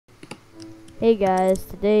Hey guys,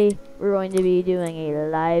 today we're going to be doing a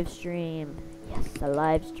live stream. Yes, a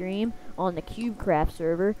live stream on the CubeCraft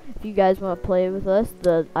server. If you guys want to play with us,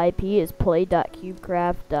 the IP is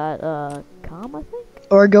play.cubecraft.com, I think.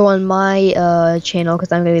 Or go on my channel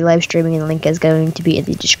because I'm going to be live streaming and the link is going to be in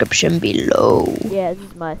the description below. Yeah, this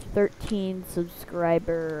is my 13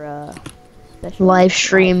 subscriber special Live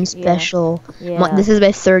stream special. Yeah. This is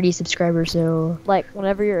my 30 subscribers, so... Like,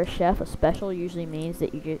 whenever you're a chef, a special usually means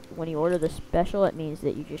that when you order the special, it means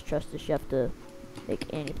that you just trust the chef to make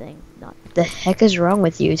anything. Not The heck is wrong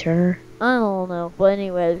with you, Turner? I don't know, but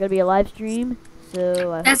anyway, there's gonna be a live stream,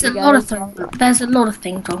 so There's a lot of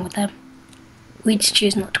things wrong with them. We just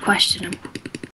choose not to question them.